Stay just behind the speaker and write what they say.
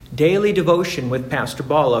Daily Devotion with Pastor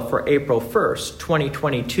Bala for April 1st,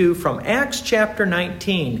 2022 from Acts chapter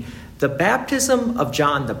 19, the baptism of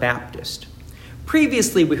John the Baptist.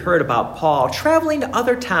 Previously, we heard about Paul traveling to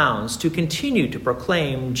other towns to continue to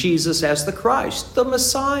proclaim Jesus as the Christ, the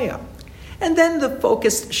Messiah. And then the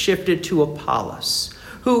focus shifted to Apollos,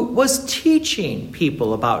 who was teaching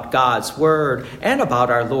people about God's Word and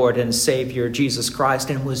about our Lord and Savior Jesus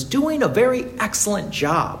Christ, and was doing a very excellent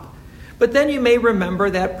job. But then you may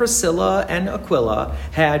remember that Priscilla and Aquila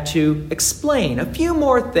had to explain a few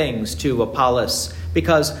more things to Apollos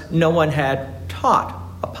because no one had taught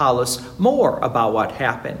Apollos more about what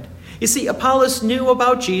happened. You see, Apollos knew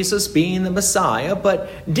about Jesus being the Messiah,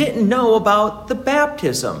 but didn't know about the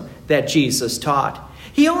baptism that Jesus taught.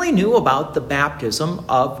 He only knew about the baptism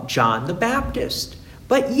of John the Baptist.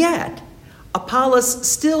 But yet, Apollos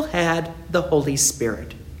still had the Holy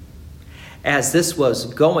Spirit. As this was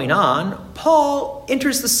going on, Paul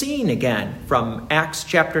enters the scene again from Acts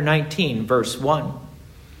chapter 19, verse 1.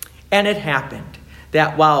 And it happened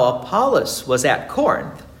that while Apollos was at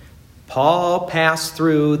Corinth, Paul passed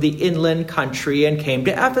through the inland country and came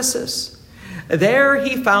to Ephesus. There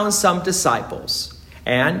he found some disciples,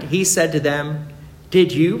 and he said to them,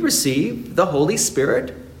 "Did you receive the Holy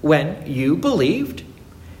Spirit when you believed?"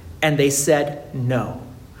 And they said, "No.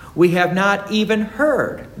 We have not even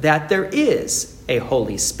heard that there is a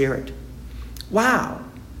Holy Spirit." Wow,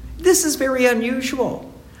 this is very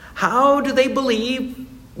unusual. How do they believe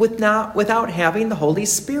without having the Holy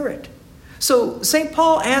Spirit? So St.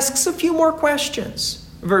 Paul asks a few more questions.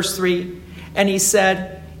 Verse 3, and he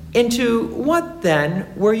said, "Into what then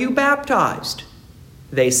were you baptized?"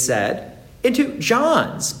 They said, "Into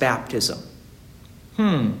John's baptism."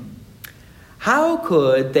 How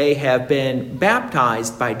could they have been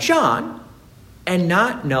baptized by John and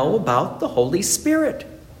not know about the Holy Spirit?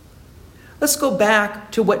 Let's go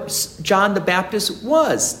back to what John the Baptist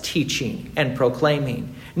was teaching and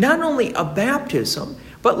proclaiming. Not only a baptism,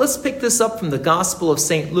 but let's pick this up from the Gospel of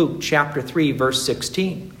St. Luke, chapter 3, verse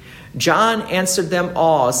 16. John answered them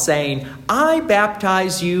all, saying, "I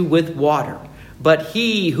baptize you with water, but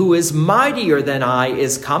he who is mightier than I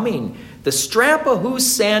is coming, the strap of whose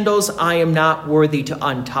sandals I am not worthy to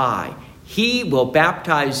untie. He will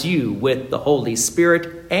baptize you with the Holy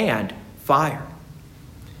Spirit and fire."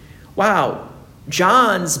 Wow,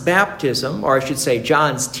 John's baptism, or I should say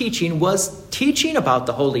John's teaching, was teaching about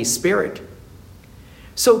the Holy Spirit.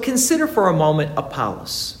 So consider for a moment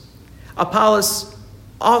Apollos. Apollos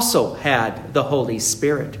also had the Holy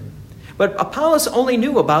Spirit, but Apollos only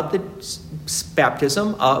knew about the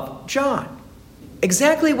baptism of John.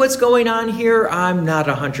 Exactly what's going on here, I'm not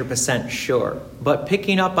 100% sure. But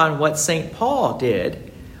picking up on what St. Paul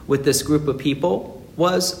did with this group of people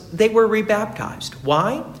was they were rebaptized.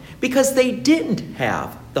 Why? Because they didn't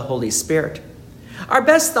have the Holy Spirit. Our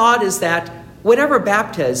best thought is that whatever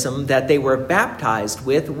baptism that they were baptized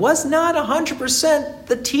with was not 100%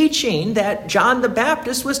 the teaching that John the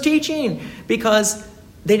Baptist was teaching, because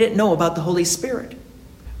they didn't know about the Holy Spirit.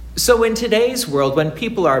 So in today's world, when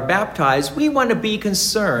people are baptized, we want to be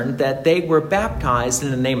concerned that they were baptized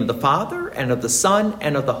in the name of the Father and of the Son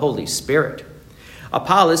and of the Holy Spirit.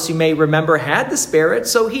 Apollos, you may remember, had the Spirit,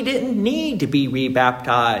 so he didn't need to be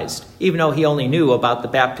rebaptized, even though he only knew about the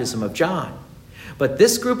baptism of John. But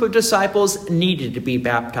this group of disciples needed to be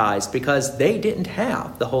baptized because they didn't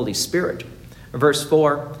have the Holy Spirit. Verse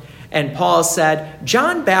 4, and Paul said,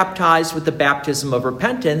 "John baptized with the baptism of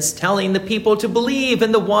repentance, telling the people to believe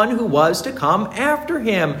in the one who was to come after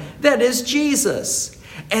him, that is Jesus.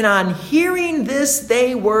 And on hearing this,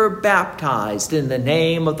 they were baptized in the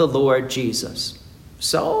name of the Lord Jesus."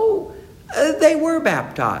 So they were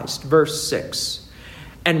baptized. Verse 6,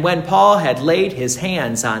 and when Paul had laid his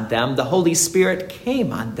hands on them, the Holy Spirit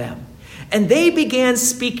came on them, and they began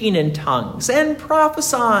speaking in tongues and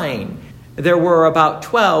prophesying. There were about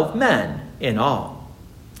 12 men in all.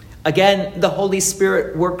 Again, the Holy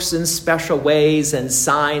Spirit works in special ways and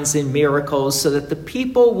signs and miracles so that the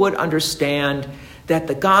people would understand that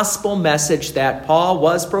the gospel message that Paul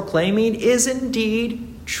was proclaiming is indeed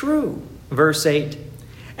true. Verse 8,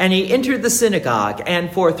 and he entered the synagogue and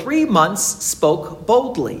for 3 months spoke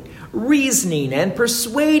boldly, reasoning and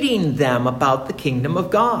persuading them about the kingdom of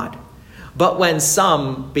God. But when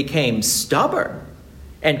some became stubborn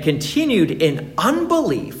and continued in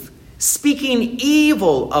unbelief, speaking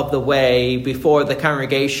evil of the way before the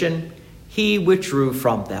congregation, he withdrew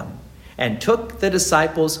from them and took the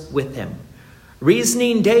disciples with him,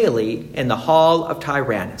 reasoning daily in the hall of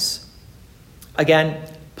Tyrannus. Again,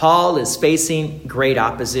 Paul is facing great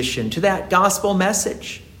opposition to that gospel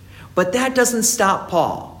message. But that doesn't stop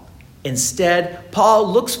Paul. Instead,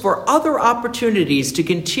 Paul looks for other opportunities to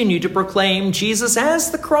continue to proclaim Jesus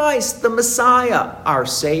as the Christ, the Messiah, our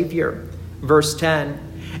Savior. Verse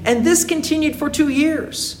 10, and this continued for 2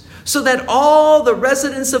 years, so that all the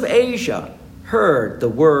residents of Asia heard the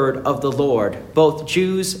word of the Lord, both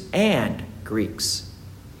Jews and Greeks.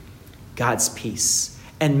 God's peace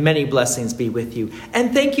and many blessings be with you.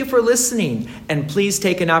 And thank you for listening. And please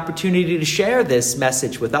take an opportunity to share this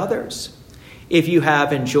message with others. If you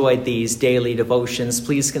have enjoyed these daily devotions,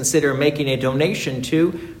 please consider making a donation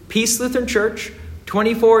to Peace Lutheran Church,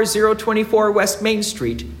 24024 West Main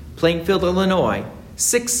Street, Plainfield, Illinois,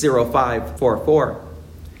 60544.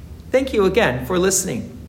 Thank you again for listening.